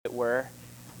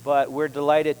but we're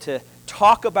delighted to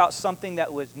talk about something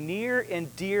that was near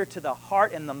and dear to the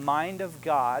heart and the mind of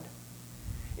God.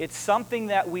 It's something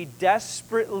that we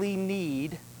desperately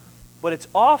need, but it's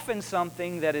often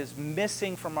something that is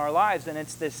missing from our lives, and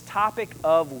it's this topic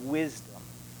of wisdom.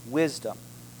 Wisdom.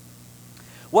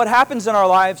 What happens in our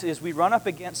lives is we run up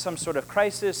against some sort of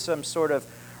crisis, some sort of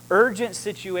urgent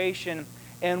situation,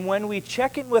 and when we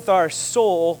check in with our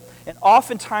soul, and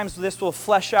oftentimes this will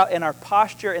flesh out in our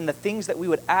posture and the things that we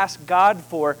would ask God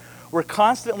for, we're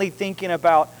constantly thinking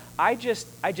about, I just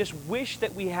wish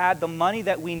that we had the money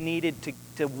that we needed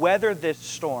to weather this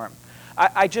storm.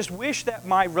 I just wish that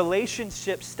my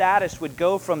relationship status would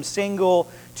go from single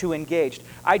to engaged.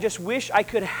 I just wish I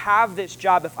could have this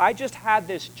job. If I just had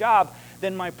this job,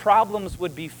 then my problems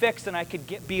would be fixed and I could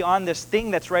get beyond this thing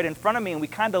that's right in front of me. And we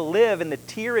kind of live in the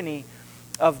tyranny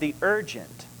of the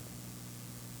urgent.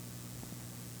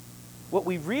 What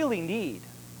we really need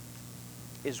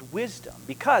is wisdom,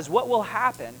 because what will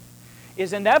happen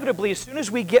is inevitably, as soon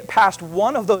as we get past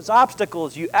one of those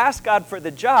obstacles, you ask God for the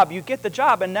job, you get the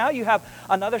job, and now you have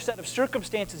another set of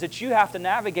circumstances that you have to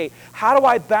navigate. How do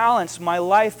I balance my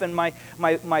life and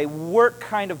my work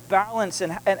kind of balance,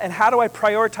 and how do I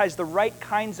prioritize the right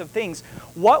kinds of things?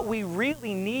 What we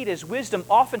really need is wisdom.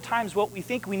 Oftentimes what we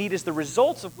think we need is the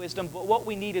results of wisdom, but what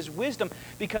we need is wisdom,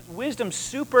 because wisdom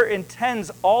superintends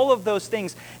all of those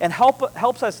things and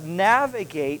helps us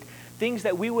navigate things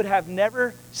that we would have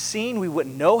never seen, we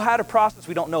wouldn't know how to process,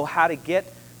 we don't know how to get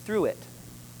through it.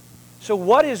 So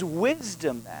what is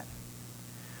wisdom then?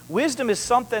 Wisdom is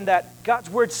something that God's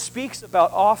Word speaks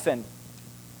about often.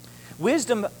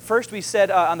 Wisdom, first we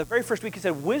said, on the very first week, he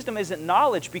said, wisdom isn't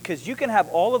knowledge, because you can have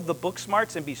all of the book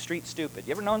smarts and be street stupid.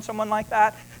 You ever known someone like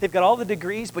that? They've got all the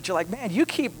degrees, but you're like, man, you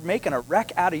keep making a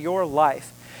wreck out of your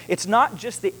life. It's not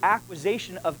just the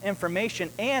acquisition of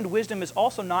information, and wisdom is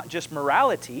also not just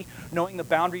morality, knowing the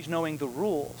boundaries, knowing the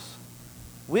rules.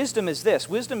 Wisdom is this.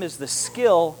 Wisdom is the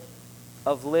skill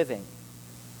of living.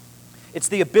 It's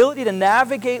the ability to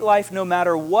navigate life no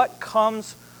matter what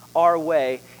comes our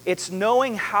way. It's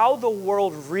knowing how the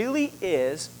world really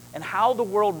is and how the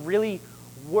world really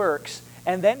works,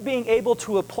 and then being able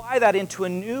to apply that into a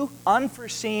new,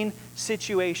 unforeseen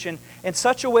situation in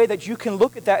such a way that you can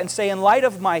look at that and say, in light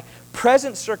of my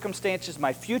present circumstances,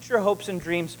 my future hopes and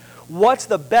dreams, what's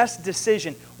the best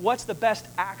decision? What's the best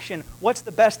action? What's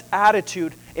the best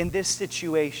attitude in this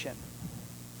situation?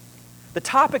 The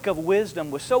topic of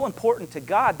wisdom was so important to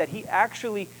God that he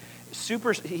actually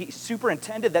he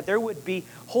superintended that there would be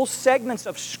whole segments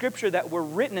of Scripture that were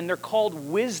written, and they're called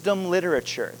wisdom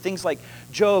literature. Things like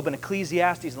Job and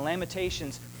Ecclesiastes and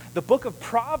Lamentations. The book of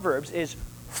Proverbs is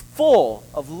full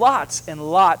of lots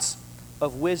and lots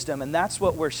of wisdom, and that's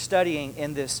what we're studying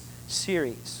in this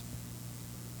series.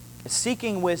 It's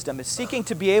seeking wisdom. It's seeking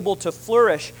to be able to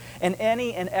flourish in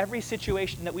any and every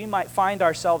situation that we might find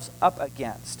ourselves up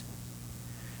against.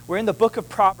 We're in the book of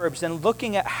Proverbs and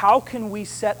looking at how can we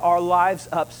set our lives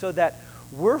up so that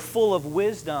we're full of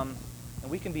wisdom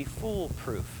and we can be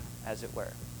foolproof, as it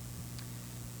were.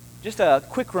 Just a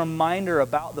quick reminder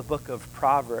about the book of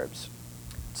Proverbs.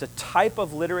 It's a type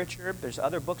of literature. There's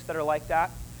other books that are like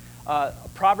that.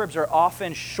 Proverbs are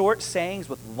often short sayings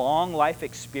with long life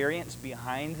experience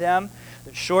behind them.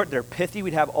 They're short, they're pithy.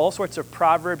 We'd have all sorts of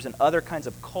proverbs and other kinds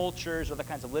of cultures, other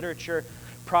kinds of literature.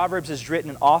 Proverbs is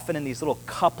written often in these little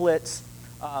couplets.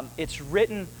 It's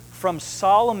written from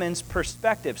Solomon's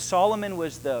perspective. Solomon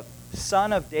was the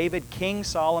son of David, King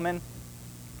Solomon,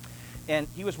 and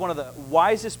he was one of the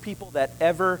wisest people that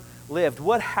ever lived.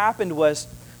 What happened was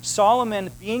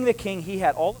Solomon, being the king, he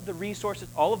had all of the resources,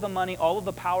 all of the money, all of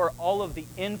the power, all of the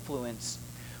influence,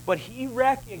 but he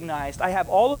recognized, I have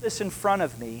all of this in front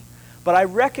of me, but I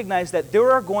recognize that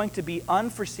there are going to be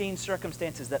unforeseen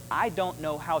circumstances that I don't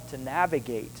know how to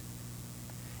navigate.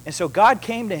 And so God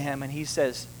came to him and he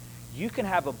says, you can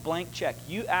have a blank check.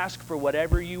 You ask for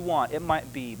whatever you want. It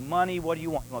might be money. What do you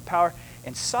want? You want power?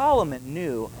 And Solomon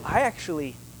knew, I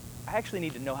actually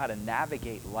need to know how to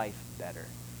navigate life better.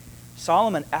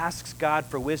 Solomon asks God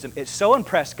for wisdom. It so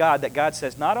impressed God that God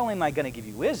says, not only am I going to give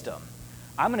you wisdom,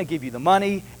 I'm going to give you the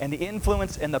money and the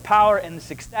influence and the power and the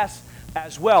success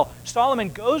as well. Solomon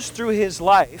goes through his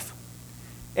life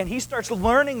and he starts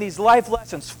learning these life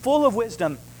lessons full of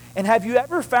wisdom. And have you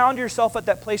ever found yourself at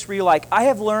that place where you're like, I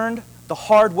have learned the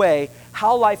hard way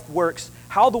how life works,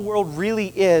 how the world really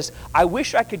is. I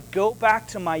wish I could go back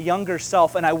to my younger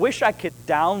self and I wish I could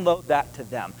download that to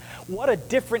them. What a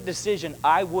different decision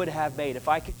I would have made if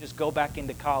I could just go back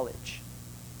into college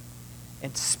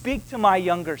and speak to my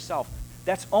younger self.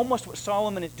 That's almost what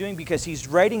Solomon is doing, because he's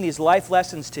writing these life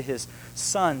lessons to his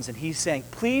sons, and he's saying,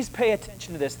 please pay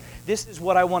attention to this. This is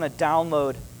what I want to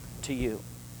download to you.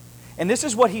 And this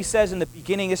is what he says in the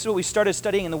beginning. This is what we started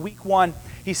studying in the week 1.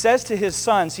 He says to his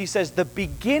sons, he says, the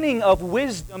beginning of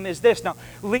wisdom is this. Now,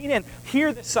 lean in.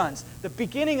 Hear the sons. The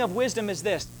beginning of wisdom is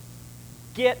this.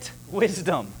 Get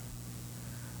wisdom.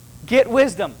 Get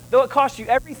wisdom. Though it costs you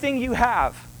everything you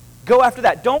have, go after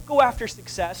that. Don't go after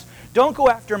success. Don't go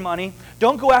after money.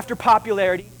 Don't go after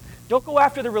popularity. Don't go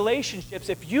after the relationships.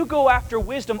 If you go after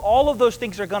wisdom, all of those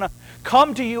things are going to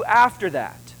come to you after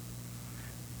that.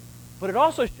 But it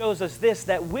also shows us this,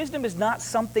 that wisdom is not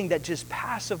something that just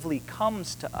passively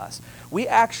comes to us. We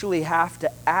actually have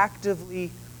to actively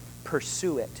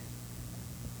pursue it.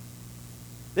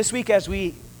 This week, as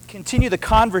we continue the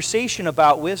conversation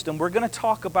about wisdom, we're going to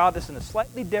talk about this in a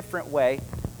slightly different way.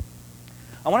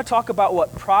 I want to talk about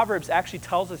what Proverbs actually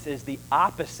tells us is the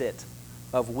opposite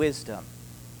of wisdom.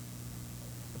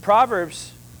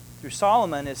 Proverbs, through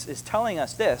Solomon, is telling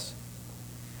us this,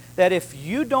 that if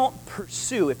you don't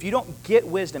pursue, if you don't get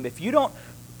wisdom, if you don't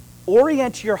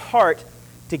orient your heart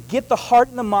to get the heart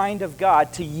and the mind of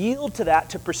God, to yield to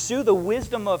that, to pursue the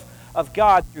wisdom of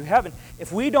God through heaven,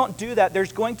 if we don't do that,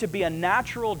 there's going to be a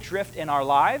natural drift in our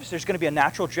lives, there's going to be a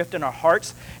natural drift in our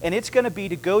hearts, and it's going to be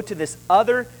to go to this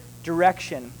other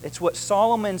direction. It's what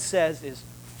Solomon says is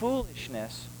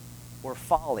foolishness or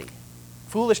folly.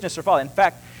 Foolishness or folly. In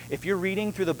fact, if you're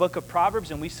reading through the book of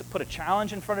Proverbs, and we put a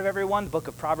challenge in front of everyone, the book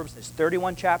of Proverbs has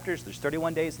 31 chapters, there's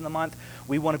 31 days in the month.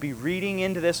 We want to be reading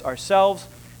into this ourselves.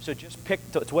 So just pick,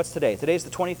 what's today? Today's the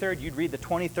 23rd. You'd read the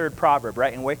 23rd proverb,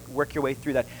 right? And work your way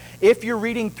through that. If you're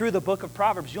reading through the book of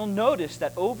Proverbs, you'll notice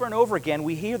that over and over again,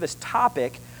 we hear this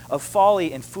topic of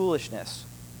folly and foolishness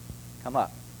come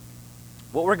up.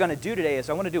 What we're going to do today is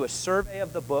I want to do a survey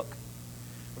of the book.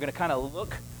 We're going to kind of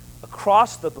look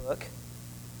across the book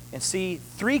and see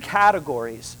 3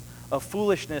 categories of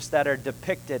foolishness that are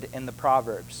depicted in the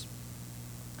Proverbs.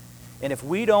 And if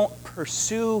we don't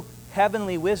pursue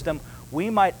heavenly wisdom, we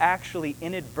might actually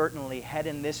inadvertently head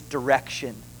in this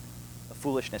direction of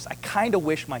foolishness. I kind of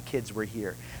wish my kids were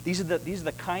here. These are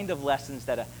the kind of lessons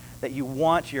that you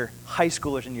want your high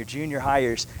schoolers and your junior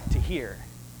hires to hear.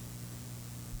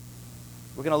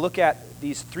 We're going to look at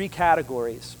these 3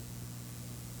 categories.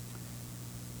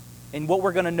 And what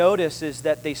we're going to notice is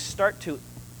that they start to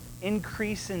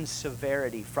increase in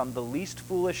severity from the least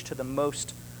foolish to the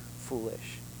most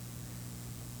foolish.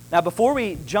 Now, before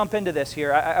we jump into this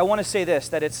here, I want to say this,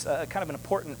 that it's kind of an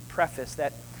important preface,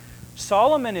 that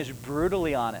Solomon is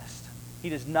brutally honest. He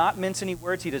does not mince any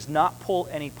words. He does not pull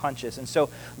any punches. And so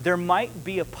there might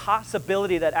be a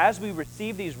possibility that as we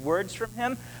receive these words from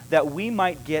him, that we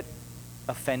might get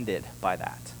offended by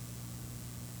that.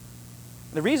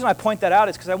 The reason I point that out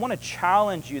is because I want to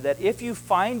challenge you that if you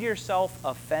find yourself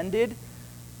offended,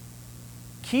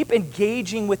 keep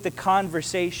engaging with the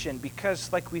conversation,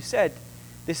 because like we said,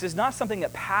 this is not something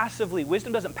that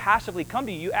wisdom doesn't passively come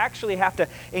to you. You actually have to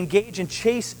engage and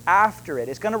chase after it.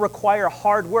 It's going to require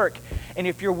hard work. And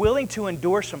if you're willing to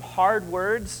endure some hard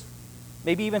words,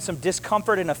 maybe even some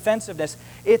discomfort and offensiveness,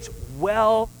 it's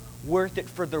well worth it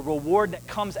for the reward that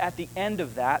comes at the end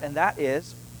of that, and that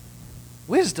is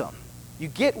wisdom. You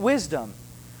get wisdom.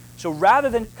 So rather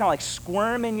than kind of like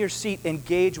squirm in your seat,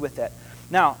 engage with it.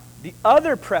 Now, the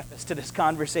other preface to this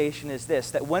conversation is this,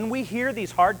 that when we hear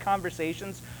these hard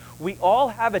conversations, we all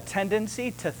have a tendency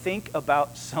to think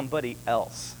about somebody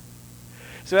else.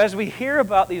 So as we hear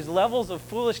about these levels of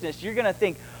foolishness, you're going to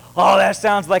think, oh, that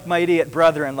sounds like my idiot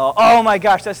brother-in-law. Oh my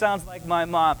gosh, that sounds like my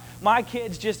mom. My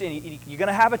kids just, and you're going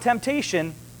to have a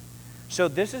temptation. So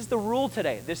this is the rule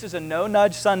today. This is a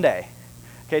no-nudge Sunday.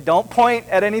 Okay, don't point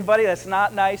at anybody. That's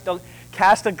not nice. Don't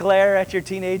cast a glare at your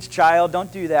teenage child.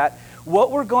 Don't do that.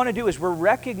 What we're going to do is we're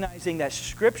recognizing that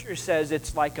Scripture says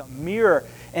it's like a mirror,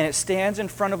 and it stands in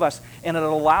front of us, and it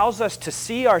allows us to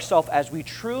see ourselves as we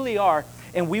truly are,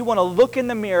 and we want to look in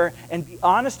the mirror and be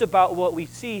honest about what we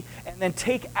see and then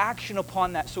take action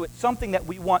upon that. So it's something that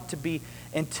we want to be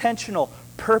intentional,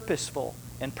 purposeful,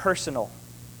 and personal.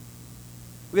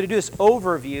 We're going to do this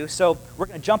overview, so we're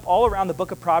going to jump all around the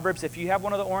book of Proverbs. If you have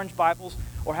one of the orange Bibles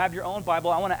or have your own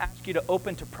Bible, I want to ask you to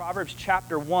open to Proverbs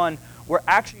chapter 1. We're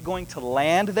actually going to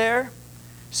land there.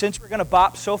 Since we're going to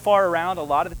bop so far around, a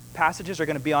lot of the passages are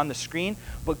going to be on the screen,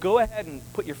 but go ahead and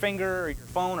put your finger or your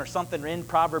phone or something in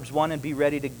Proverbs 1 and be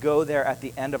ready to go there at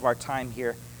the end of our time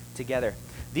here together.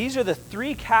 These are the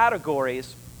 3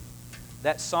 categories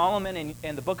that Solomon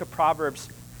in the book of Proverbs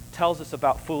tells us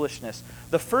about foolishness.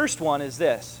 The first one is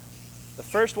this. The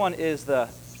first one is the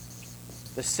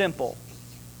simple.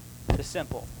 The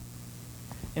simple.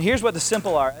 And here's what the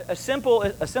simple are. A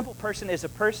simple person is a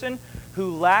person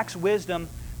who lacks wisdom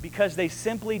because they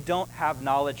simply don't have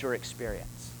knowledge or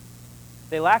experience.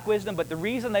 They lack wisdom, but the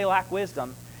reason they lack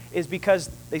wisdom is because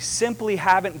they simply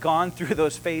haven't gone through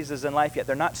those phases in life yet.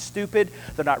 They're not stupid,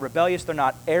 they're not rebellious, they're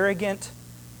not arrogant,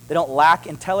 they don't lack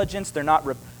intelligence, they're not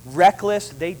reckless,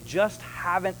 they just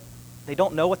haven't, they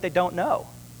don't know what they don't know.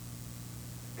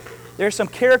 There are some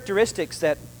characteristics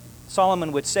that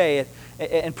Solomon would say.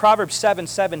 In Proverbs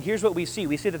 7:7, here's what we see.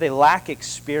 We see that they lack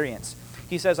experience.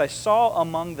 He says, I saw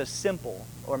among the simple,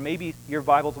 or maybe your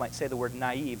Bibles might say the word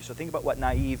naive, so think about what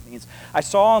naive means. I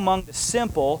saw among the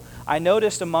simple, I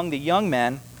noticed among the young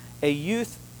men, a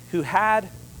youth who had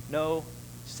no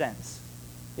sense.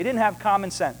 He didn't have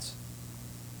common sense.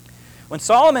 When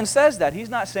Solomon says that, he's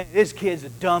not saying, this kid's a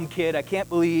dumb kid, I can't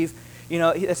believe,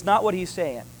 that's not what he's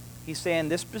saying. He's saying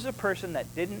this is a person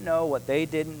that didn't know what they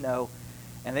didn't know,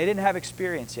 and they didn't have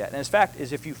experience yet. And in fact,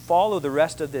 if you follow the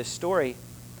rest of this story,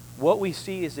 what we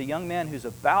see is a young man who's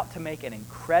about to make an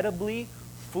incredibly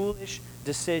foolish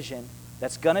decision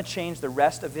that's going to change the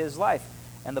rest of his life.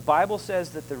 And the Bible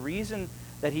says that the reason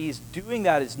that he's doing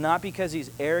that is not because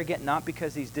he's arrogant, not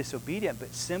because he's disobedient,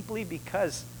 but simply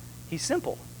because he's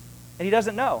simple. And he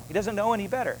doesn't know. He doesn't know any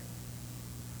better.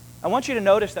 I want you to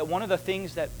notice that one of the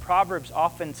things that Proverbs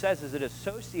often says is it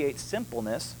associates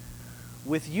simpleness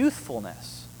with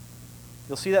youthfulness.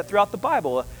 You'll see that throughout the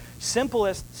Bible.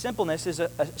 Simpleness is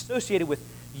associated with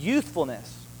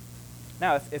youthfulness.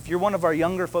 Now, if you're one of our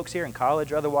younger folks here in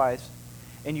college or otherwise,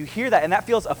 and you hear that, and that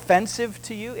feels offensive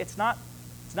to you, it's not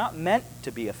meant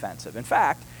to be offensive. In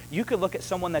fact, you could look at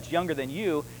someone that's younger than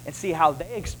you and see how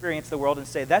they experience the world and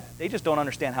say that they just don't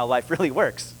understand how life really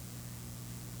works.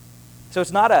 So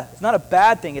it's not a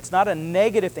bad thing. It's not a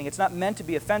negative thing. It's not meant to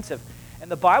be offensive. And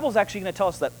the Bible's actually going to tell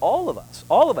us that all of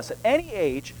us at any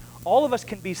age, all of us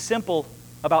can be simple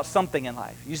about something in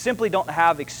life. You simply don't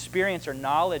have experience or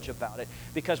knowledge about it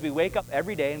because we wake up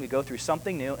every day and we go through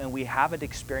something new and we haven't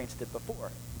experienced it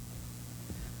before.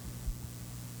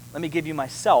 Let me give you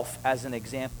myself as an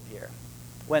example here.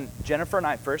 When Jennifer and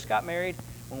I first got married,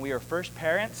 when we were first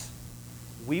parents,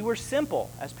 we were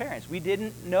simple as parents. We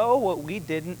didn't know what we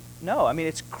didn't know. I mean,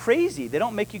 it's crazy. They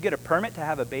don't make you get a permit to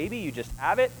have a baby. You just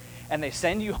have it, and they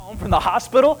send you home from the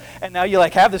hospital, and now you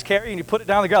have this carrier, and you put it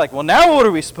down on the ground, well, now what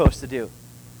are we supposed to do?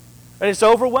 But it's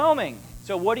overwhelming.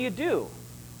 So what do?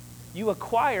 You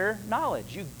acquire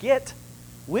knowledge. You get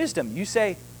wisdom. You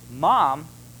say, Mom,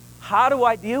 how do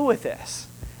I deal with this?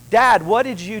 Dad, what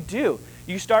did you do?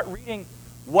 You start reading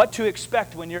what to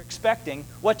expect when you're expecting,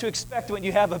 what to expect when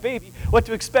you have a baby, what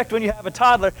to expect when you have a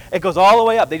toddler. It goes all the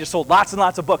way up. They just sold lots and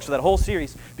lots of books for that whole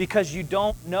series because you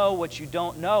don't know what you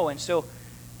don't know. And so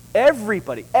every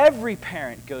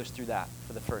parent goes through that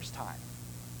for the first time.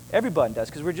 Everybody does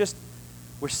because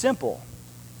we're simple.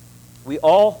 We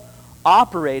all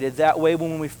operated that way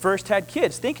when we first had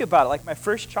kids. Think about it. Like my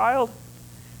first child,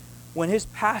 when his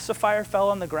pacifier fell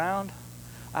on the ground,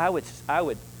 I would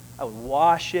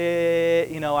wash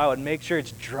it, I would make sure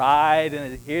it's dried,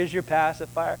 and here's your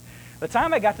pacifier. By the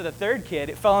time I got to the third kid,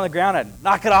 it fell on the ground, I'd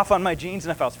knock it off on my jeans,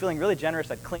 and if I was feeling really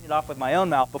generous, I'd clean it off with my own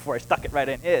mouth before I stuck it right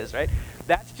in his, right?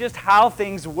 That's just how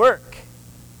things work.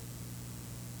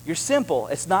 You're simple.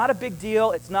 It's not a big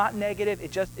deal. It's not negative.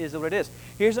 It just is what it is.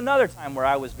 Here's another time where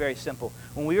I was very simple.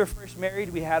 When we were first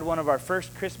married, we had one of our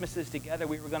first Christmases together.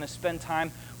 We were going to spend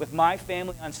time with my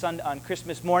family on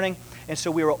Christmas morning, and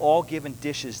so we were all given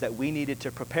dishes that we needed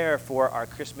to prepare for our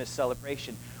Christmas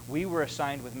celebration. We were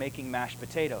assigned with making mashed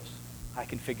potatoes. I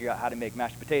can figure out how to make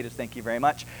mashed potatoes, thank you very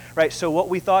much. Right, so what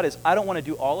we thought is, I don't want to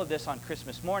do all of this on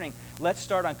Christmas morning. Let's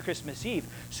start on Christmas Eve.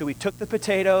 So we took the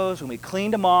potatoes and we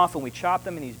cleaned them off and we chopped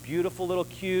them in these beautiful little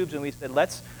cubes and we said,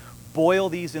 let's boil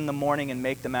these in the morning and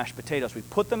make the mashed potatoes. We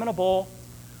put them in a bowl,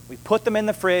 we put them in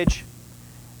the fridge,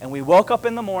 and we woke up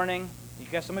in the morning. You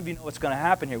guys, some of you know what's going to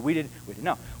happen here. We didn't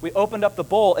know. We opened up the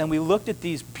bowl and we looked at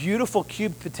these beautiful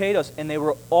cubed potatoes and they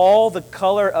were all the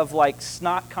color of like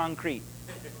snot concrete.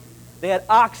 They had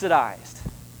oxidized.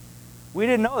 We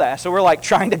didn't know that. So we're like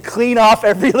trying to clean off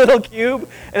every little cube.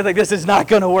 And it's like, this is not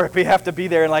going to work. We have to be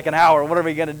there in like an hour. What are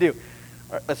we going to do?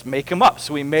 All right, let's make them up.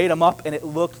 So we made them up and it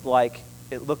looked like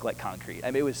concrete. I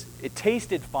mean, it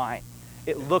tasted fine.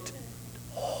 It looked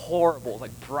horrible,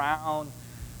 like brown.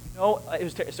 No,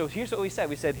 so here's what we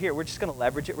said. We said, here, we're just going to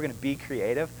leverage it. We're going to be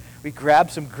creative. We grabbed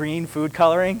some green food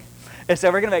coloring and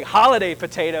said, we're going to make holiday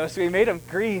potatoes. So we made them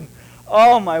green.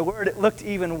 Oh, my word, it looked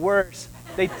even worse.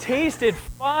 They tasted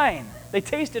fine.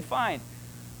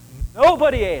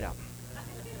 Nobody ate them.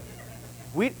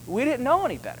 We didn't know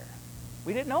any better.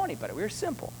 We were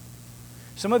simple.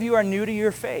 Some of you are new to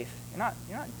your faith. You're not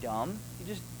dumb.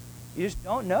 You just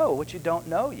don't know what you don't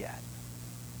know yet.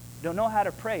 You don't know how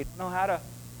to pray. You don't know how to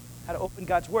open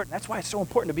God's Word. And that's why it's so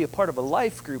important to be a part of a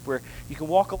life group where you can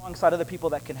walk alongside other people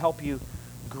that can help you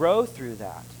grow through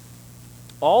that.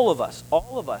 All of us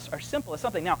are simple as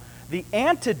something. Now, the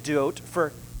antidote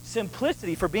for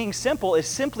simplicity, for being simple, is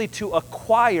simply to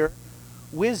acquire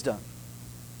wisdom.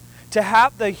 To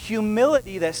have the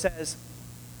humility that says,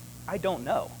 I don't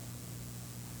know.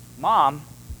 Mom,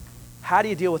 how do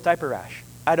you deal with diaper rash?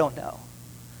 I don't know.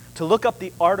 To look up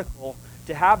the article,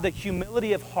 to have the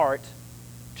humility of heart,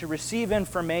 to receive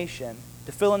information,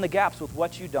 to fill in the gaps with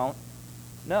what you don't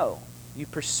know. You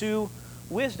pursue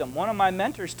wisdom. One of my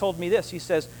mentors told me this. He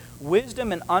says,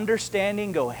 wisdom and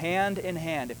understanding go hand in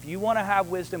hand. If you want to have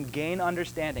wisdom, gain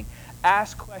understanding.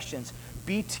 Ask questions.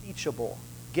 Be teachable.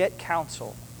 Get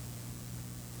counsel.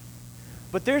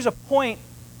 But there's a point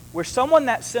where someone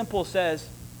that simple says,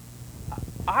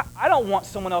 I don't want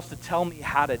someone else to tell me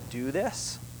how to do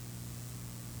this.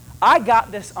 I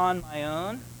got this on my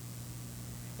own.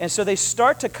 And so they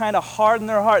start to kind of harden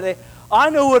their heart. I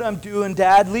know what I'm doing,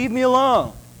 Dad. Leave me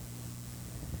alone.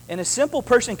 And a simple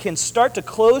person can start to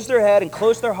close their head and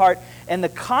close their heart, and the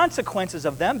consequences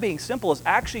of them being simple is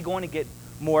actually going to get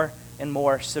more and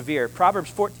more severe.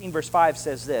 Proverbs 14, verse 5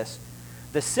 says this,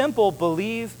 the simple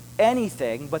believe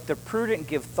anything, but the prudent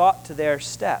give thought to their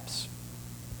steps.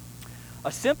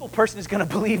 A simple person is going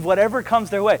to believe whatever comes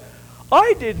their way.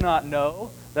 I did not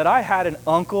know that I had an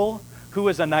uncle who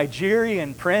was a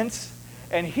Nigerian prince,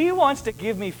 and he wants to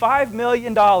give me $5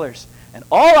 million, and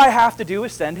all I have to do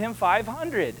is send him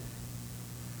 500.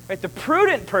 Right? The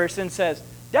prudent person says,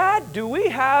 Dad, do we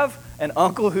have an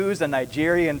uncle who's a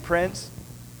Nigerian prince?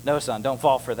 No, son, don't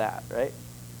fall for that, right?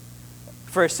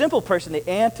 For a simple person, the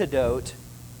antidote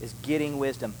is getting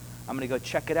wisdom. I'm going to go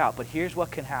check it out, but here's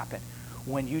what can happen.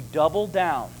 When you double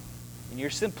down in your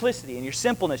simplicity, in your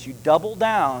simpleness, you double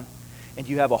down and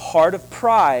you have a heart of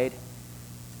pride,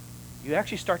 you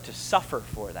actually start to suffer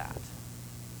for that.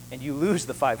 And you lose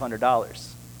the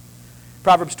 $500.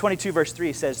 Proverbs 22 verse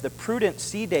 3 says, the prudent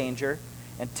see danger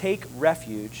and take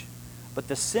refuge, but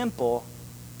the simple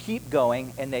keep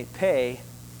going and they pay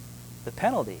the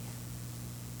penalty.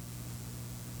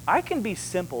 I can be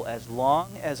simple as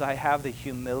long as I have the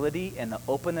humility and the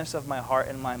openness of my heart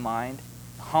and my mind,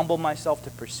 humble myself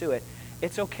to pursue it.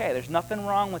 It's okay. There's nothing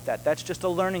wrong with that. That's just a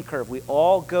learning curve. We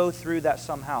all go through that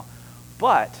somehow.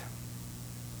 But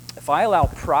if I allow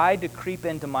pride to creep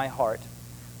into my heart,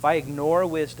 if I ignore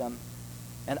wisdom,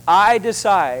 and I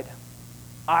decide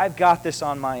I've got this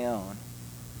on my own,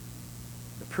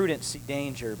 the prudent see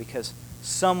danger because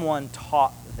someone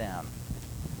taught them.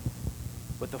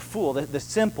 But the fool, the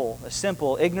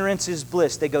simple, ignorance is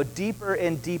bliss. They go deeper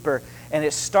and deeper, and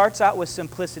it starts out with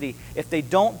simplicity. If they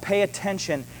don't pay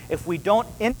attention, if we don't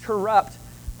interrupt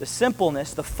the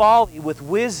simpleness, the folly with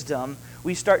wisdom,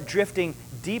 we start drifting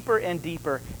deeper and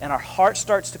deeper, and our heart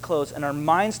starts to close, and our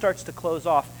mind starts to close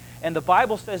off. And the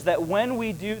Bible says that when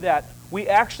we do that, we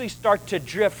actually start to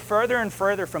drift further and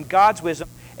further from God's wisdom,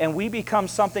 and we become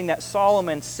something that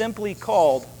Solomon simply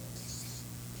called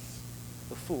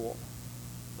the fool.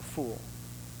 Fool.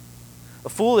 A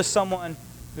fool is someone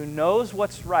who knows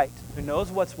what's right, who knows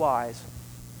what's wise,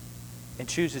 and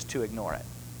chooses to ignore it.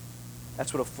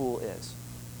 That's what a fool is.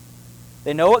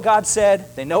 They know what God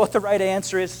said, they know what the right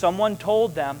answer is, someone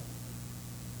told them,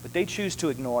 but they choose to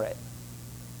ignore it.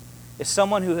 It's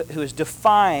someone who is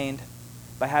defined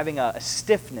by having a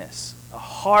stiffness, a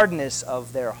hardness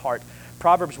of their heart.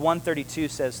 Proverbs 132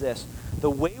 says this,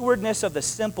 the waywardness of the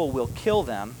simple will kill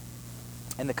them,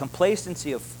 and the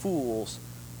complacency of fools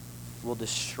will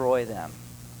destroy them.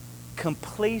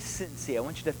 Complacency. I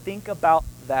want you to think about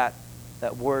that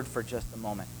word for just a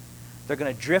moment. They're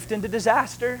going to drift into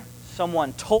disaster.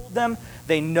 Someone told them.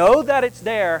 They know that it's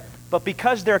there, but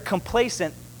because they're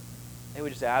complacent, they would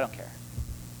just say, I don't care.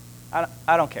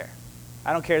 I don't care.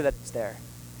 I don't care that it's there.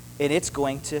 And it's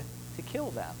going to kill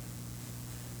them.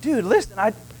 Dude, listen,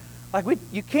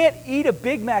 you can't eat a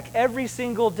Big Mac every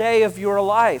single day of your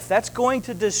life. That's going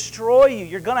to destroy you.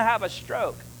 You're going to have a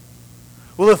stroke.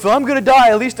 Well, if I'm going to die,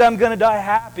 at least I'm going to die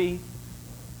happy.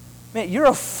 Man, you're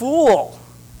a fool.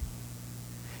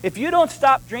 If you don't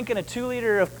stop drinking a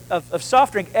 2-liter of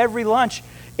soft drink every lunch,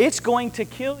 it's going to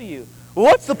kill you. Well,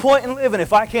 what's the point in living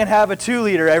if I can't have a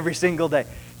 2-liter every single day?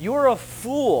 You're a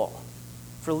fool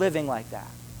for living like that.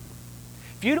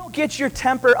 If you don't get your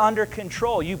temper under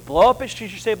control, you blow up at your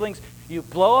siblings, you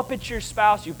blow up at your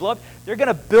spouse, they're going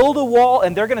to build a wall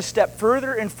and they're going to step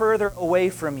further and further away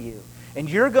from you. And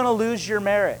you're going to lose your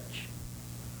marriage.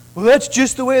 Well, that's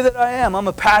just the way that I am. I'm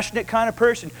a passionate kind of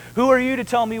person. Who are you to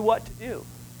tell me what to do?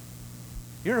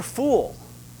 You're a fool.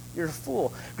 You're a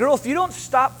fool. Girl, if you don't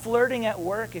stop flirting at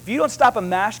work, if you don't stop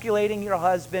emasculating your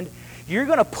husband, you're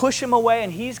going to push him away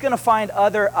and he's going to find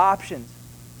other options.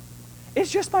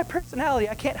 It's just my personality.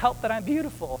 I can't help that I'm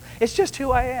beautiful. It's just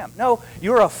who I am. No,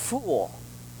 you're a fool.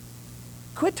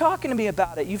 Quit talking to me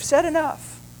about it. You've said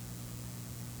enough.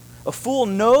 A fool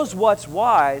knows what's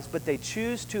wise, but they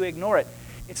choose to ignore it.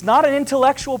 It's not an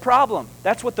intellectual problem.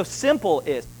 That's what the simple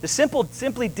is. The simple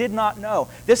simply did not know.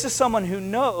 This is someone who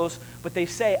knows, but they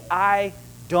say, I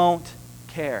don't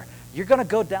care. You're going to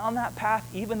go down that path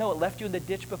even though it left you in the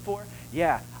ditch before?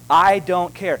 Yeah, I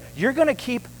don't care. You're going to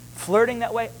keep flirting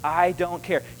that way? I don't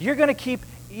care. You're going to keep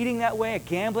eating that way,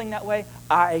 gambling that way?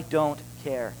 I don't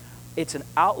care. It's an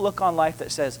outlook on life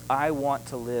that says, I want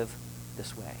to live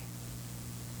this way.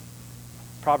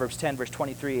 Proverbs 10, verse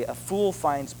 23, a fool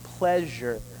finds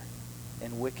pleasure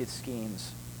in wicked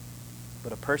schemes,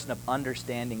 but a person of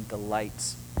understanding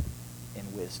delights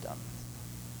in wisdom.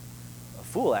 A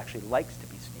fool actually likes to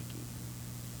be sneaky.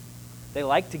 They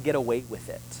like to get away with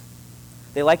it.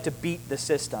 They like to beat the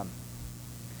system.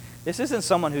 This isn't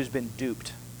someone who's been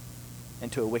duped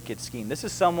into a wicked scheme. This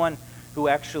is someone who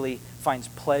actually finds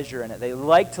pleasure in it. They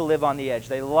like to live on the edge.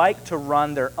 They like to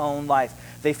run their own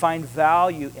life. They find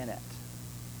value in it.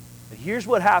 But here's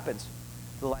what happens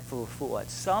to the life of a fool. At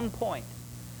some point,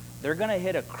 they're going to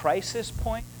hit a crisis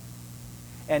point,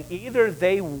 and either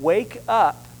they wake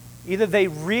up, either they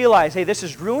realize, hey, this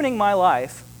is ruining my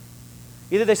life,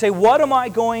 either they say, what am I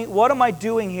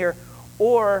doing here,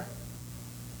 or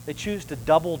they choose to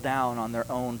double down on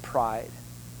their own pride.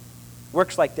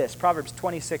 Works like this, Proverbs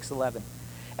 26:11.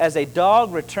 As a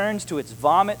dog returns to its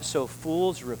vomit, so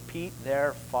fools repeat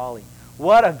their folly.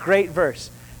 What a great verse.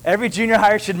 Every junior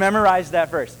hire should memorize that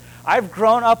verse. I've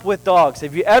grown up with dogs.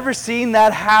 Have you ever seen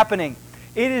that happening?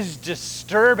 It is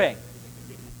disturbing.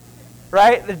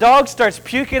 Right? The dog starts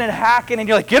puking and hacking, and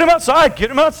you're like, get him outside, get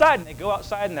him outside. And they go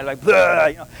outside, and they're like, blah,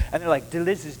 and they're like,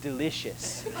 this is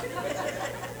delicious.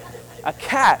 A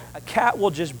cat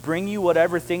will just bring you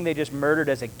whatever thing they just murdered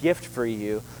as a gift for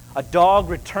you. A dog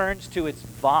returns to its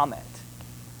vomit,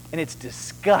 and it's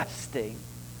disgusting.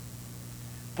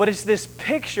 But it's this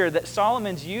picture that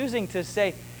Solomon's using to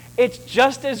say, it's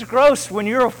just as gross when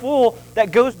you're a fool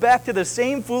that goes back to the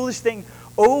same foolish thing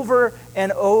over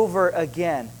and over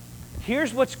again.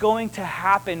 Here's what's going to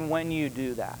happen when you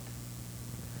do that.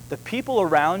 The people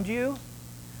around you,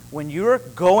 when you're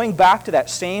going back to that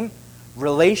same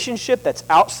relationship that's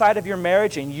outside of your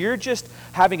marriage and you're just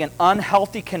having an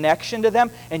unhealthy connection to them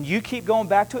and you keep going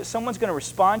back to it, someone's going to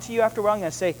respond to you after a while and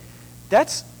going to say,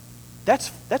 that's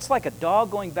like a dog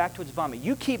going back to its vomit.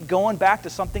 You keep going back to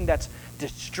something that's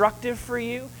destructive for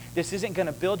you. This isn't going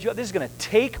to build you up. This is going to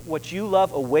take what you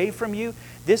love away from you.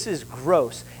 This is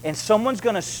gross. And someone's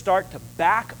going to start to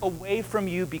back away from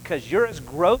you because you're as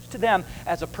gross to them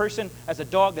as a person, as a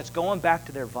dog that's going back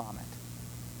to their vomit.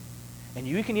 And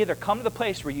you can either come to the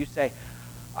place where you say,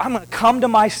 I'm going to come to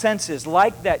my senses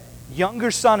like that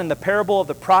younger son in the parable of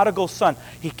the prodigal son.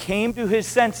 He came to his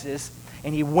senses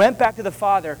and he went back to the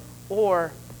father,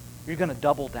 or you're going to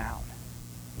double down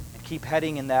and keep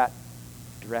heading in that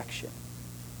direction.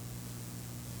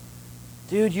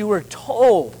 Dude, you were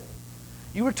told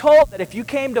that if you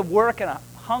came to work and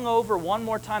hung over one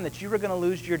more time that you were going to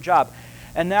lose your job.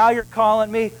 And now you're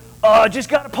calling me, oh, just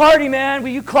got a party, man. Will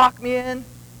you clock me in?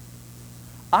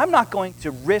 I'm not going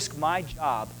to risk my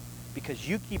job because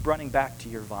you keep running back to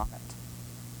your vomit.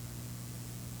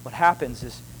 What happens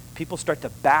is people start to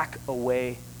back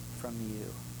away from you.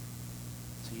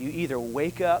 So you either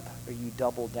wake up or you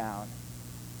double down.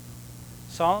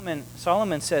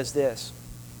 Solomon says this,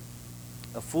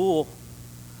 a fool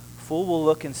will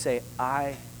look and say,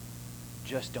 I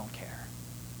just don't care.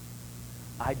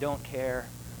 I don't care.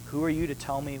 Who are you to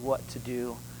tell me what to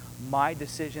do? My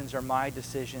decisions are my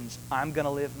decisions. I'm going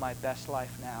to live my best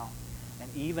life now.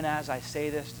 And even as I say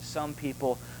this to some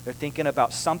people, they're thinking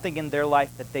about something in their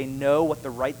life that they know what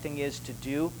the right thing is to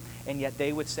do, and yet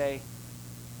they would say,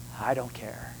 I don't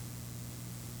care.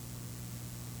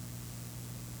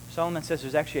 Solomon says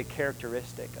there's actually a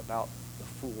characteristic about the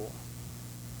fool.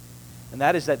 And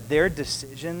that is that their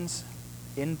decisions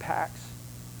impacts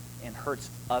and hurts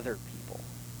other people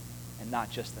and not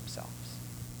just themselves.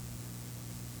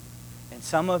 And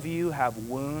some of you have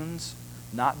wounds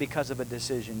not because of a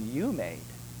decision you made,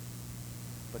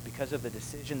 but because of the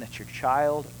decision that your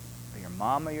child or your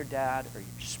mom or your dad or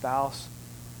your spouse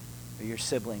or your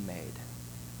sibling made.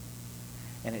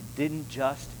 And it didn't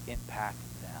just impact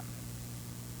them.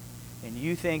 And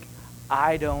you think,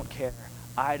 I don't care,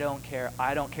 I don't care,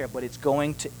 I don't care, but it's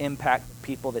going to impact the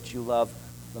people that you love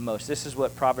the most. This is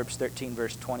what Proverbs 13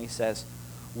 verse 20 says.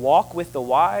 Walk with the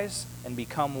wise and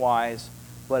become wise,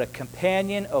 but a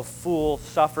companion of fools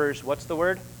suffers, what's the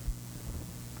word?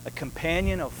 A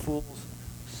companion of fools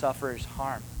suffers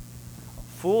harm.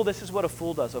 Fool, this is what a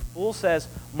fool does. A fool says,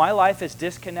 my life is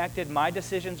disconnected, my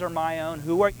decisions are my own.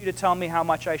 Who are you to tell me how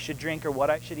much I should drink or what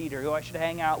I should eat or who I should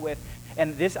hang out with?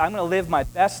 And I'm going to live my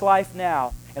best life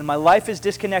now, and my life is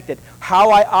disconnected. How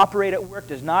I operate at work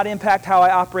does not impact how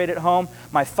I operate at home.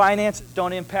 My finances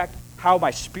don't impact how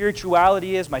my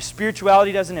spirituality is. My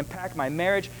spirituality doesn't impact my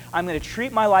marriage. I'm going to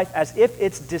treat my life as if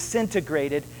it's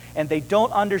disintegrated, and they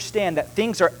don't understand that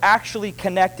things are actually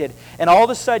connected. And all of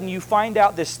a sudden you find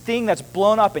out this thing that's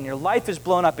blown up, and your life is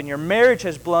blown up, and your marriage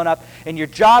has blown up, and your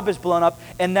job is blown up,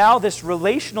 and now this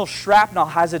relational shrapnel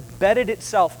has embedded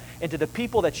itself into the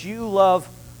people that you love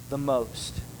the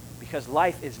most, because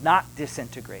life is not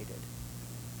disintegrated.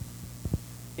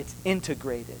 It's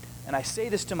integrated. And I say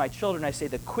this to my children, I say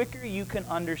the quicker you can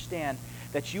understand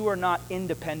that you are not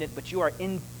independent, but you are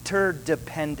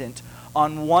interdependent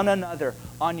on one another,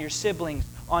 on your siblings,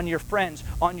 on your friends,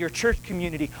 on your church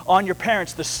community, on your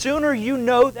parents. The sooner you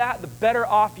know that, the better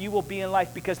off you will be in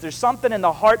life, because there's something in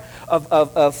the heart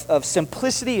of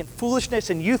simplicity and foolishness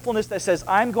and youthfulness that says,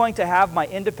 I'm going to have my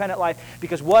independent life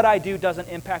because what I do doesn't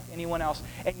impact anyone else.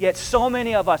 And yet so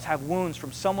many of us have wounds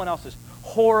from someone else's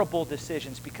horrible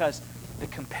decisions because the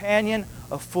companion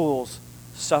of fools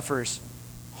suffers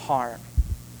harm.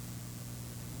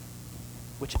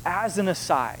 Which, as an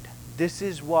aside, this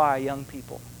is why, young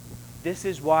people, this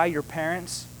is why your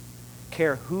parents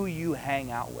care who you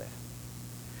hang out with.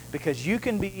 Because you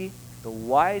can be the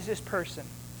wisest person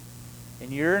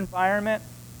in your environment,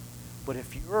 but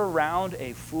if you're around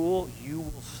a fool, you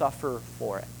will suffer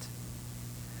for it.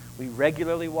 We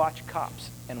regularly watch Cops,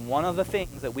 and one of the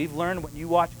things that we've learned when you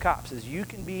watch Cops is you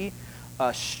can be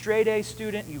a straight-A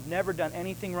student, you've never done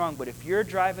anything wrong, but if you're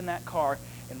driving that car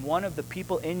and one of the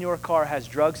people in your car has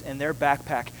drugs in their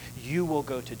backpack, you will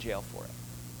go to jail for it.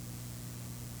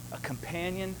 A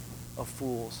companion of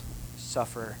fools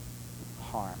suffer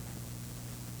harm.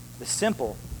 The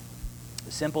simple,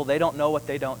 they don't know what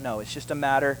they don't know. It's just a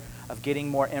matter of getting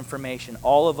more information.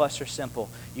 All of us are simple.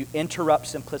 You interrupt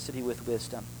simplicity with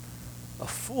wisdom. A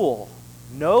fool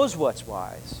knows what's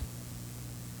wise,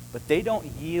 but they don't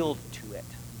yield to it.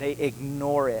 They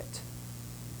ignore it.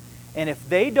 And if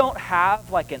they don't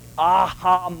have like an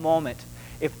aha moment,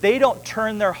 if they don't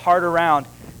turn their heart around,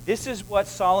 this is what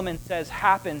Solomon says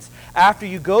happens after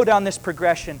you go down this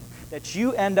progression, that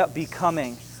you end up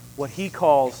becoming what he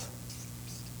calls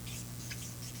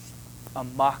a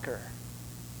mocker.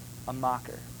 A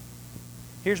mocker.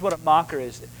 Here's what a mocker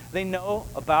is. They know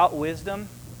about wisdom,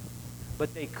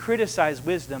 but they criticize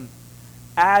wisdom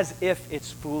as if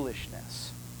it's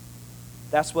foolishness.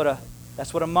 That's what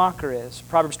a mocker is.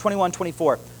 Proverbs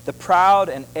 21:24. The proud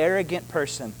and arrogant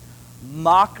person,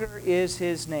 mocker is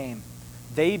his name.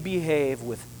 They behave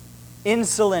with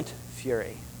insolent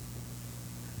fury.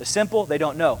 The simple, they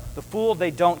don't know. The fool,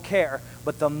 they don't care.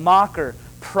 But the mocker,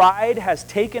 pride has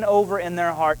taken over in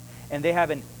their heart, and they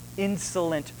have an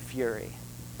insolent fury.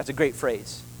 That's a great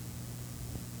phrase.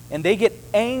 And they get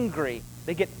angry.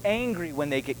 They get angry when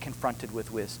they get confronted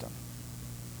with wisdom.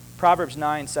 Proverbs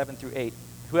 9:7-8.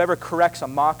 Whoever corrects a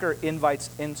mocker invites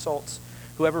insults.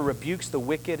 Whoever rebukes the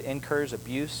wicked incurs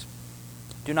abuse.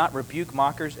 Do not rebuke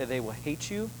mockers, and they will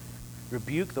hate you.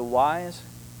 Rebuke the wise,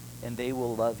 and they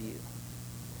will love you.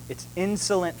 It's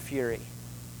insolent fury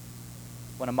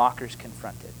when a mocker is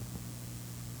confronted.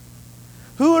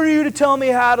 Who are you to tell me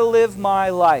how to live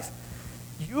my life?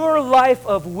 Your life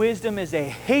of wisdom is a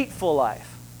hateful life.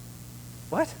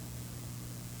 What?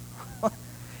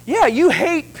 Yeah, you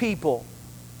hate people.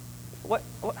 What?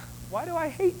 Why do I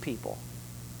hate people?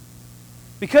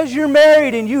 Because you're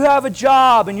married and you have a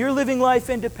job and you're living life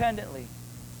independently.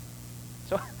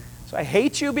 So I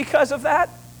hate you because of that?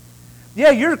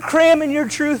 Yeah, you're cramming your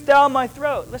truth down my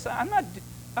throat. Listen,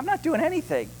 I'm not doing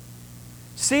anything.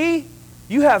 See?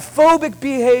 You have phobic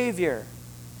behavior.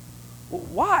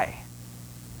 Why?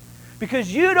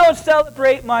 Because you don't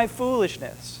celebrate my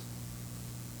foolishness.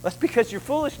 That's because your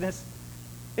foolishness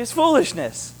is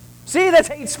foolishness. See, that's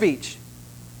hate speech.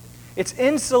 It's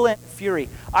insolent fury.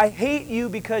 I hate you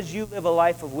because you live a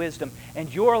life of wisdom,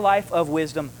 and your life of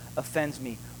wisdom offends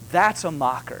me. That's a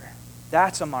mocker.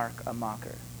 That's a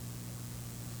mocker.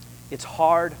 It's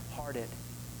hard-hearted.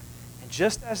 And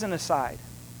just as an aside,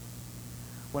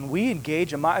 when we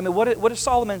engage what does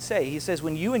Solomon say? He says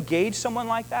when you engage someone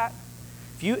like that,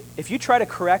 if you try to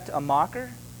correct a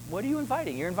mocker, what are you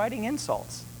inviting? You're inviting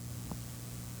insults.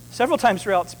 Several times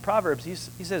throughout Proverbs, he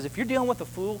says, if you're dealing with a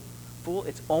fool,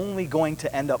 it's only going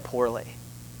to end up poorly.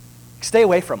 Stay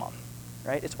away from them.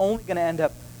 right? It's only going to end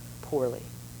up poorly.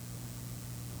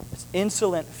 It's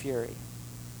insolent fury.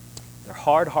 They're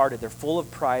hard-hearted. They're full of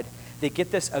pride. They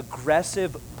get this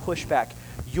aggressive pushback.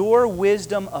 Your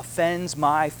wisdom offends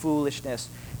my foolishness.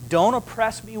 Don't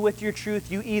oppress me with your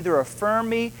truth. You either affirm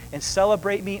me and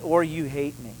celebrate me, or you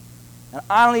hate me. And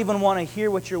I don't even want to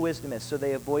hear what your wisdom is, so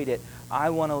they avoid it.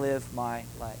 I want to live my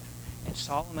life. And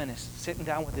Solomon is sitting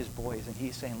down with his boys, and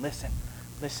he's saying, listen.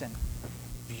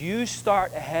 If you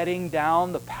start heading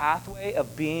down the pathway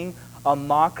of being a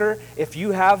mocker, if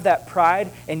you have that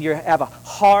pride and you have a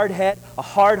hard head, a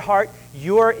hard heart,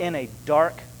 you're in a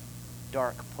dark,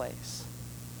 dark place.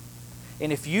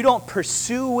 And if you don't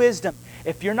pursue wisdom,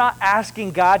 if you're not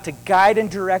asking God to guide and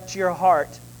direct your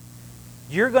heart,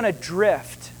 you're going to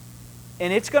drift.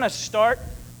 And it's going to start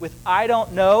with I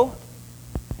don't know,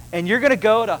 and you're going to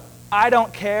go to I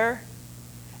don't care,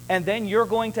 and then you're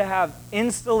going to have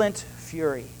insolent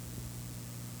fury.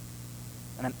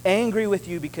 And I'm angry with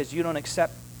you because you don't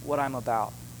accept what I'm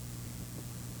about.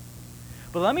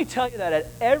 But let me tell you that at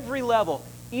every level,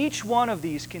 each one of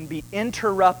these can be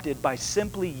interrupted by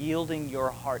simply yielding your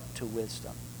heart to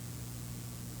wisdom.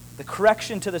 The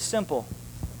correction to the simple,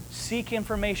 seek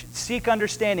information, seek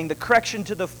understanding. The correction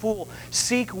to the fool,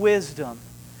 seek wisdom.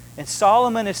 And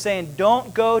Solomon is saying,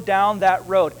 don't go down that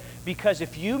road, because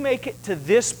if you make it to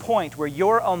this point where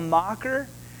you're a mocker,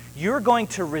 you're going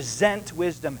to resent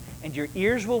wisdom, and your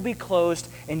ears will be closed,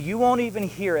 and you won't even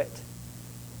hear it.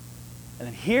 And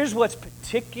then here's what's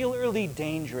particularly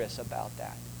dangerous about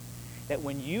that. That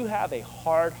when you have a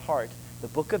hard heart, the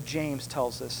book of James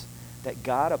tells us that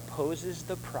God opposes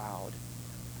the proud,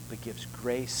 but gives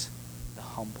grace to the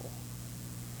humble.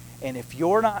 And if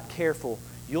you're not careful,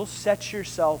 you'll set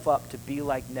yourself up to be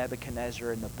like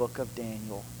Nebuchadnezzar in the book of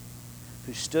Daniel,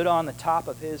 who stood on the top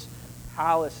of his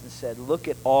palace and said, look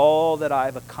at all that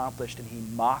I've accomplished. And he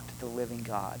mocked the living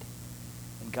God.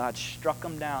 And God struck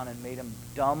him down and made him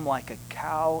dumb like a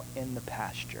cow in the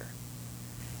pasture.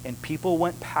 And people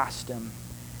went past him,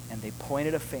 and they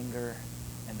pointed a finger,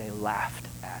 and they laughed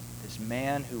at this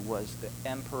man who was the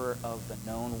emperor of the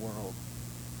known world,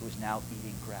 who is now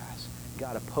eating grass.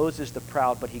 God opposes the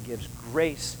proud, but he gives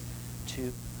grace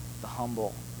to the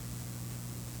humble.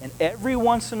 And every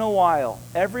once in a while,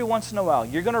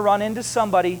 you're going to run into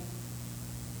somebody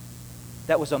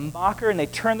that was a mocker and they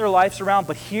turned their lives around.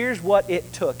 But here's what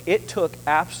it took. It took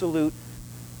absolute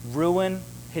ruin,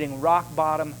 hitting rock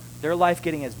bottom, their life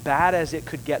getting as bad as it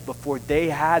could get before they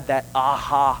had that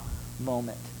aha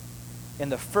moment.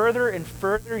 And the further and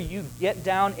further you get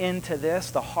down into this,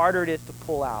 the harder it is to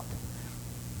pull out.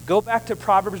 Go back to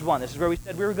Proverbs 1. This is where we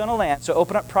said we were going to land. So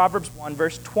open up Proverbs 1,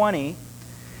 verse 20.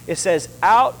 It says,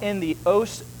 out in the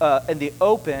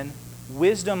open,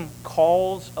 wisdom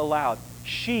calls aloud.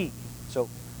 She, so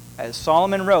as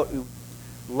Solomon wrote, who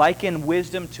likened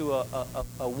wisdom to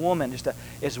a woman,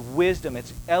 is wisdom.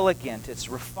 It's elegant. It's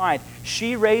refined.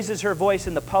 She raises her voice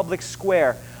in the public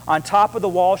square. On top of the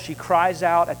wall, she cries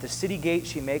out. At the city gate,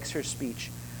 she makes her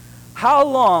speech. How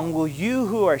long will you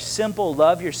who are simple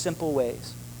love your simple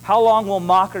ways? How long will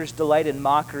mockers delight in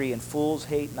mockery and fools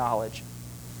hate knowledge?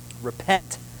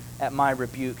 Repent at my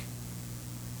rebuke.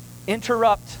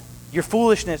 Interrupt your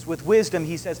foolishness with wisdom,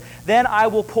 he says. Then I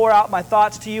will pour out my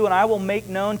thoughts to you, and I will make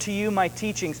known to you my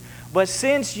teachings. But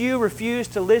since you refuse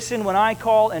to listen when I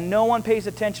call, and no one pays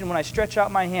attention when I stretch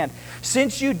out my hand,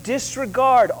 since you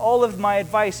disregard all of my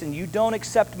advice and you don't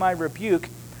accept my rebuke,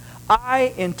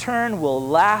 I, in turn, will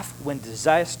laugh when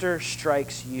disaster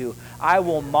strikes you. I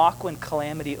will mock when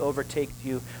calamity overtakes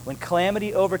you. When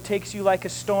calamity overtakes you like a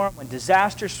storm, when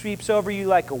disaster sweeps over you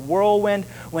like a whirlwind,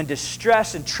 when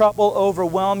distress and trouble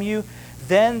overwhelm you,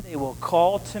 then they will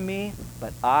call to me,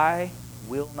 but I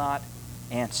will not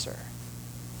answer.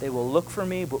 They will look for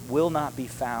me, but will not be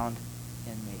found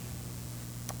in me.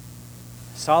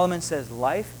 Solomon says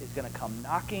life is going to come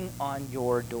knocking on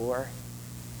your door.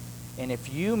 And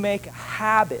if you make a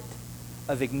habit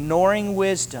of ignoring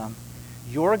wisdom,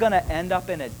 you're going to end up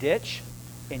in a ditch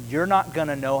and you're not going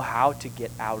to know how to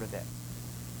get out of it.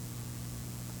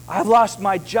 I've lost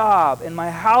my job and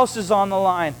my house is on the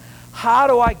line. How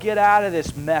do I get out of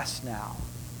this mess now?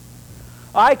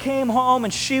 I came home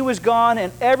and she was gone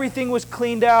and everything was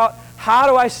cleaned out. How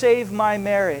do I save my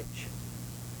marriage?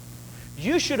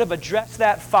 You should have addressed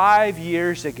that 5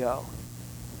 years ago.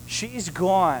 She's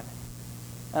gone.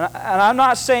 And I'm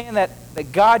not saying that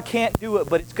God can't do it,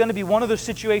 but it's going to be one of those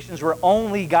situations where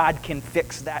only God can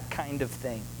fix that kind of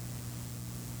thing.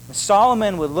 And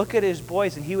Solomon would look at his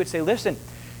boys and he would say, listen,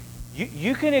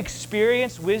 you can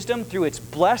experience wisdom through its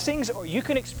blessings, or you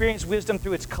can experience wisdom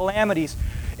through its calamities.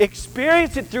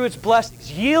 Experience it through its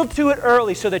blessings. Yield to it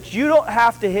early so that you don't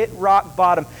have to hit rock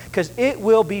bottom, because it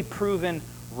will be proven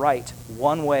right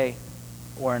one way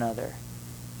or another.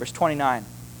 Verse 29.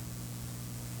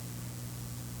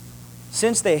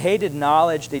 Since they hated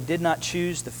knowledge, they did not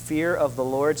choose the fear of the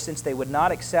Lord. Since they would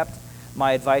not accept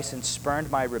my advice and spurned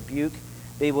my rebuke,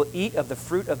 they will eat of the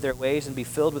fruit of their ways and be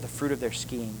filled with the fruit of their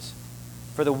schemes.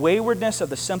 For the waywardness of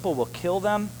the simple will kill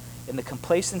them, and the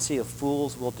complacency of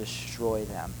fools will destroy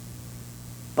them.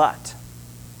 But,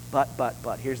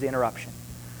 here's the interruption.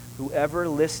 Whoever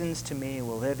listens to me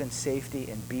will live in safety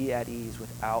and be at ease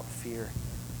without fear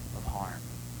of harm.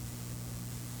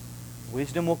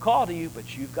 Wisdom will call to you,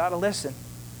 but you've got to listen.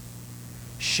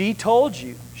 She told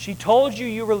you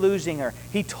you were losing her.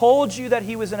 He told you that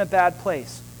he was in a bad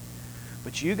place.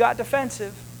 But you got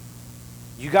defensive.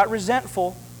 You got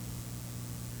resentful.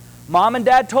 Mom and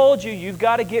dad told you you've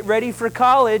got to get ready for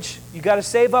college. You got to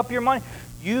save up your money.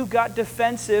 You got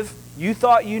defensive. You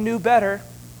thought you knew better.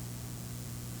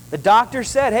 The doctor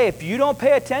said, hey, if you don't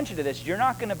pay attention to this, you're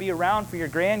not going to be around for your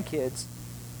grandkids.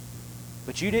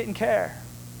 But you didn't care.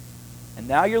 And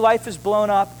now your life is blown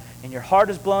up, and your heart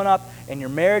is blown up, and your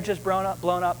marriage is blown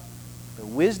up. The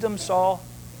wisdom saw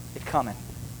it coming.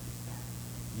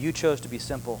 You chose to be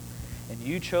simple, and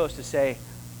you chose to say,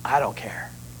 I don't care.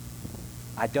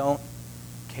 I don't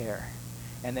care.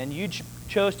 And then you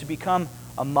chose to become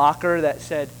a mocker that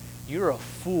said, you're a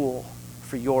fool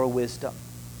for your wisdom,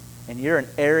 and you're an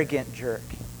arrogant jerk.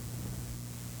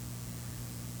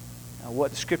 Now,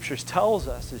 what the Scriptures tells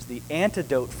us is the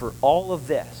antidote for all of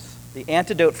this. The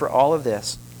antidote for all of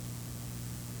this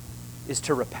is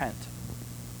to repent.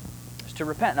 It's to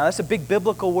repent. Now, that's a big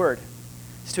biblical word.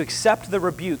 It's to accept the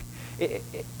rebuke.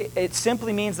 It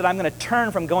simply means that I'm going to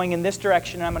turn from going in this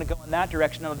direction and I'm going to go in that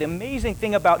direction. Now, the amazing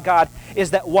thing about God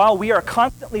is that while we are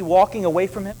constantly walking away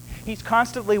from Him, He's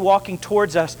constantly walking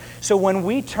towards us. So when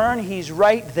we turn, He's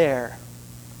right there.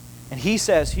 And He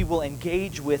says He will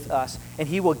engage with us and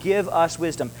He will give us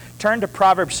wisdom. Turn to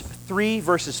Proverbs 3,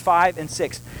 verses 5 and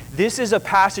 6. This is a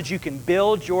passage you can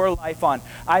build your life on.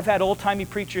 I've had old-timey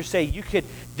preachers say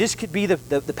this could be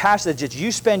the passage that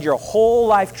you spend your whole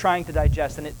life trying to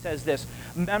digest. And it says this,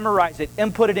 memorize it,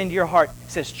 input it into your heart.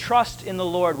 It says, trust in the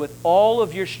Lord with all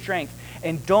of your strength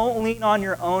and don't lean on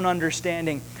your own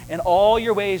understanding. In all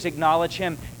your ways acknowledge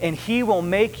Him and He will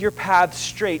make your path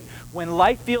straight. When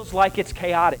life feels like it's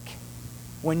chaotic,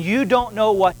 when you don't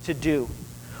know what to do,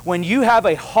 when you have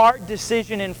a hard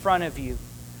decision in front of you,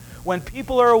 when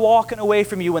people are walking away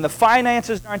from you, when the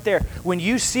finances aren't there, when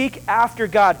you seek after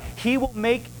God, He will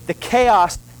make the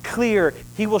chaos clear.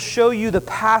 He will show you the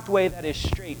pathway that is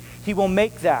straight. He will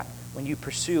make that when you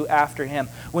pursue after Him.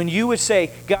 When you would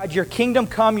say, God, your kingdom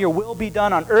come, your will be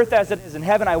done on earth as it is in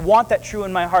heaven. I want that true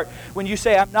in my heart. When you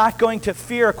say, I'm not going to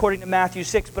fear according to Matthew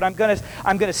 6, but I'm going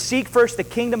to seek first the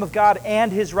kingdom of God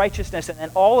and His righteousness, and then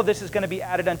all of this is going to be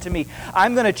added unto me.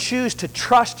 I'm going to choose to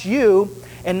trust you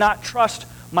and not trust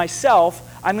myself.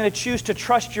 I'm going to choose to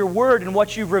trust your word and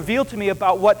what you've revealed to me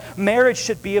about what marriage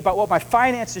should be, about what my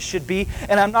finances should be.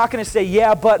 And I'm not going to say,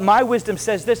 yeah, but my wisdom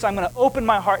says this. I'm going to open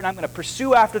my heart and I'm going to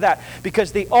pursue after that.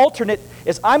 Because the alternate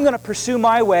is I'm going to pursue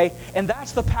my way. And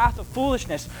that's the path of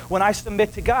foolishness. When I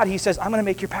submit to God, He says, I'm going to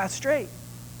make your path straight.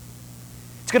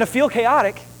 It's going to feel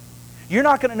chaotic. You're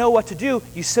not going to know what to do.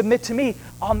 You submit to me.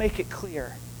 I'll make it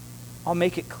clear. I'll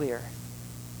make it clear.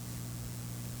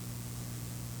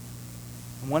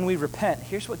 And when we repent,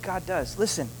 here's what God does.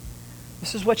 Listen,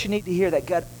 this is what you need to hear, that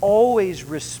God always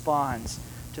responds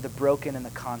to the broken and the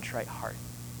contrite heart.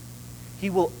 He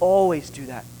will always do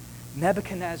that.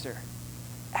 Nebuchadnezzar,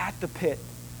 at the pit,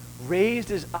 raised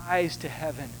his eyes to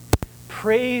heaven,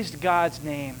 praised God's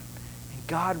name, and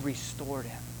God restored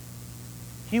him.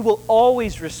 He will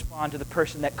always respond to the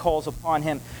person that calls upon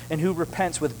Him and who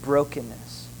repents with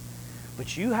brokenness.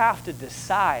 But you have to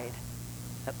decide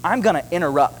that I'm going to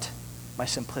interrupt my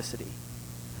simplicity.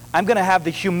 I'm going to have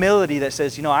the humility that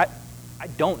says, I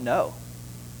don't know.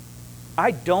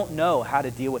 I don't know how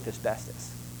to deal with asbestos.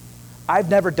 I've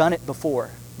never done it before,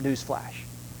 newsflash.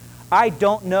 I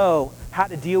don't know how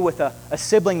to deal with a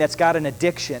sibling that's got an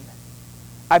addiction.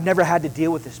 I've never had to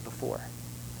deal with this before.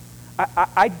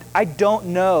 I don't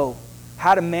know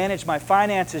how to manage my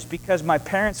finances because my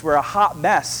parents were a hot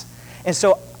mess. And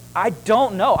so I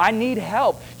don't know. I need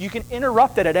help. You can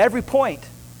interrupt it at every point.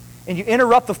 And you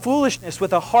interrupt the foolishness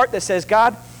with a heart that says,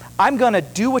 God, I'm going to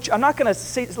do I'm not going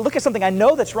to look at something I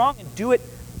know that's wrong and do it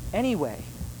anyway.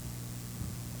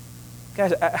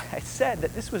 Guys, I said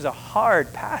that this was a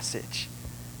hard passage.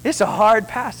 It's a hard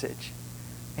passage.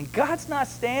 And God's not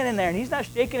standing there and He's not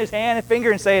shaking His hand and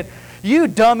finger and saying, you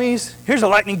dummies, here's a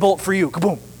lightning bolt for you.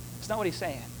 Kaboom. That's not what he's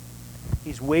saying.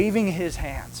 He's waving his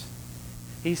hands.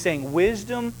 He's saying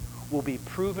wisdom will be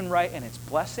proven right in its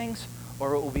blessings,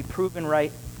 or it will be proven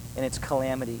right in its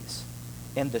calamities.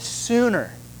 And the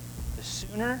sooner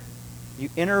you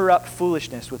interrupt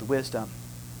foolishness with wisdom,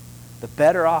 the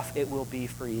better off it will be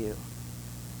for you.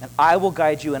 And I will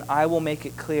guide you and I will make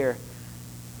it clear.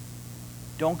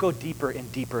 Don't go deeper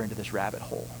and deeper into this rabbit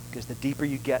hole, because the deeper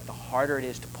you get, the harder it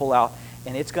is to pull out,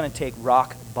 and it's going to take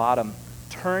rock bottom.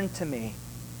 Turn to me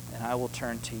and I will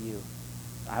turn to you.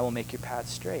 I will make your path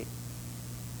straight.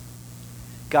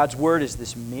 God's word is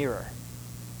this mirror.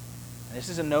 And this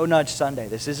is a no-nudge Sunday.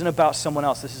 This isn't about someone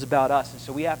else. This is about us. And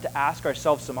so we have to ask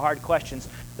ourselves some hard questions.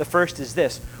 The first is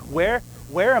this: where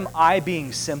am I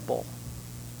being simple?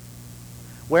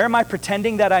 Where am I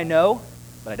pretending that I know,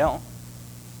 but I don't?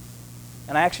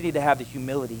 And I actually need to have the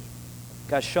humility.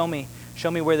 God, show me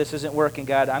where this isn't working,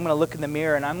 God. I'm going to look in the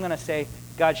mirror and I'm going to say,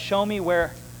 God, show me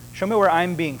where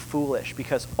I'm being foolish,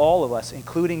 because all of us,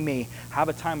 including me, have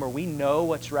a time where we know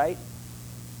what's right,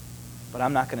 but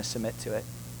I'm not going to submit to it.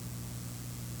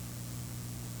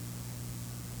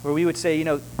 Where we would say,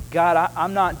 God,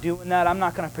 I'm not doing that. I'm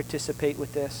not going to participate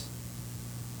with this.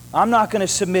 I'm not going to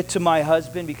submit to my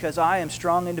husband because I am a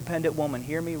strong, independent woman.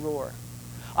 Hear me roar.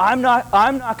 I'm not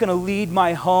going to lead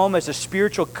my home as a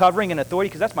spiritual covering and authority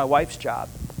because that's my wife's job.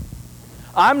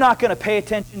 I'm not going to pay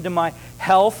attention to my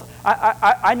health.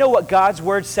 I know what God's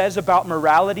word says about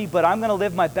morality, but I'm going to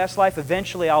live my best life.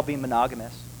 Eventually, I'll be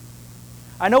monogamous.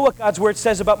 I know what God's word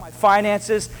says about my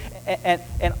finances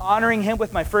and honoring him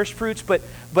with my first fruits, but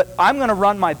I'm going to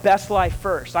run my best life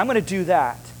first. I'm going to do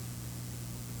that.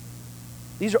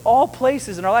 These are all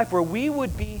places in our life where we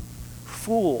would be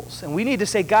fools. And we need to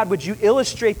say, God, would you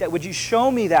illustrate that? Would you show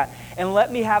me that? And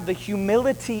let me have the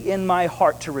humility in my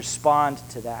heart to respond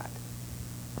to that.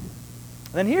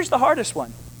 And then here's the hardest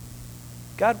one.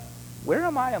 God, where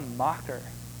am I a mocker?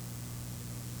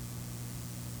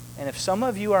 And if some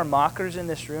of you are mockers in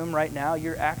this room right now,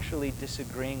 you're actually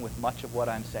disagreeing with much of what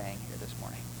I'm saying here this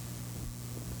morning.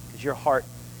 Because your heart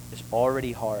is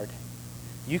already hard.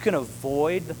 You can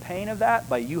avoid the pain of that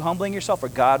by you humbling yourself, or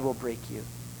God will break you.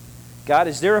 God,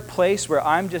 is there a place where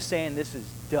I'm just saying this is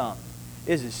dumb?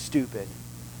 This is stupid.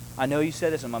 I know you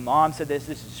said this, and my mom said this.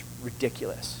 This is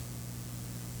ridiculous.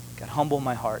 God, humble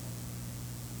my heart.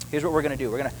 Here's what we're going to do.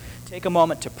 We're going to take a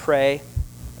moment to pray.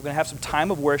 We're going to have some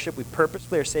time of worship. We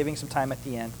purposely are saving some time at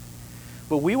the end.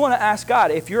 But we want to ask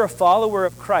God, if you're a follower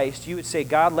of Christ, you would say,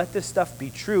 God, let this stuff be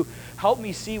true. Help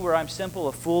me see where I'm simple,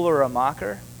 a fool, or a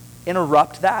mocker.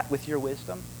 Interrupt that with your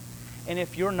wisdom. And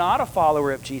if you're not a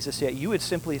follower of Jesus yet, you would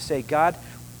simply say, God,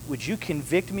 would you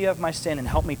convict me of my sin and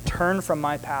help me turn from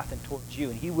my path and towards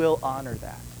you? And he will honor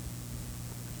that.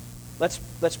 Let's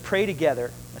pray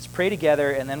together. Let's pray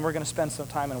together, and then we're going to spend some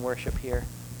time in worship here.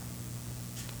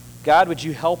 God, would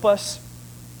you help us?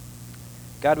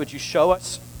 God, would you show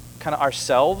us kind of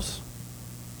ourselves?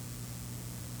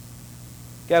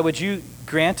 God, would you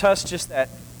grant us just that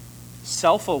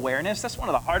self-awareness? That's one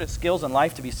of the hardest skills in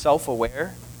life, to be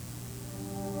self-aware.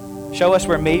 Show us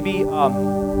where maybe,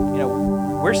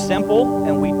 we're simple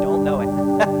and we don't know it.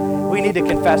 We need to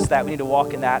confess that. We need to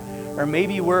walk in that. Or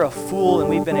maybe we're a fool and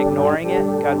we've been ignoring it.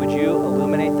 God, would you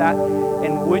illuminate that?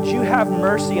 And would you have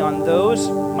mercy on those,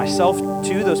 myself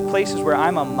too, those places where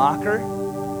I'm a mocker?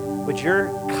 Would your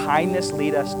kindness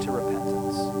lead us to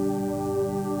repentance?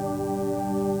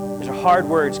 These are hard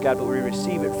words, God, but we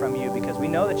receive it from you because we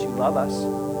know that you love us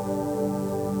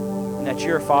and that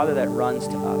you're a Father that runs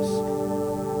to us.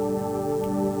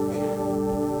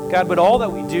 God, would all that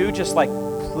we do just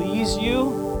please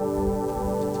you?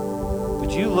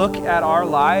 Would you look at our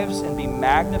lives and be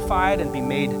magnified and be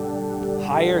made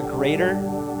higher, greater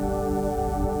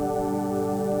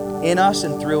in us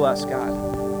and through us, God?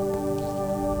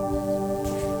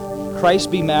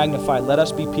 Christ be magnified. Let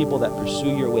us be people that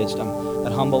pursue your wisdom,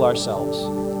 that humble ourselves.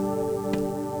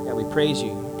 Yeah, we praise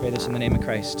you. We pray this in the name of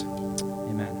Christ.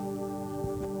 Amen.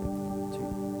 2,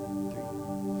 3,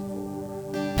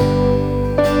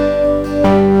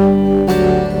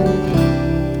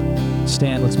 4.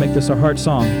 Stand. Let's make this our heart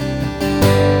song.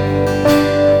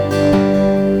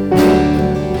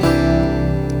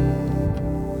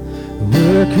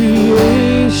 We're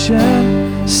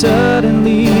creation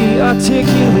suddenly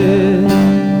articulate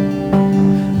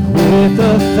with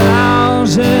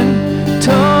 1,000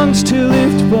 tongues to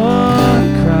lift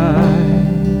one cry.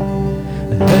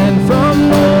 Then from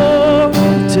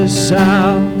north to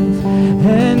south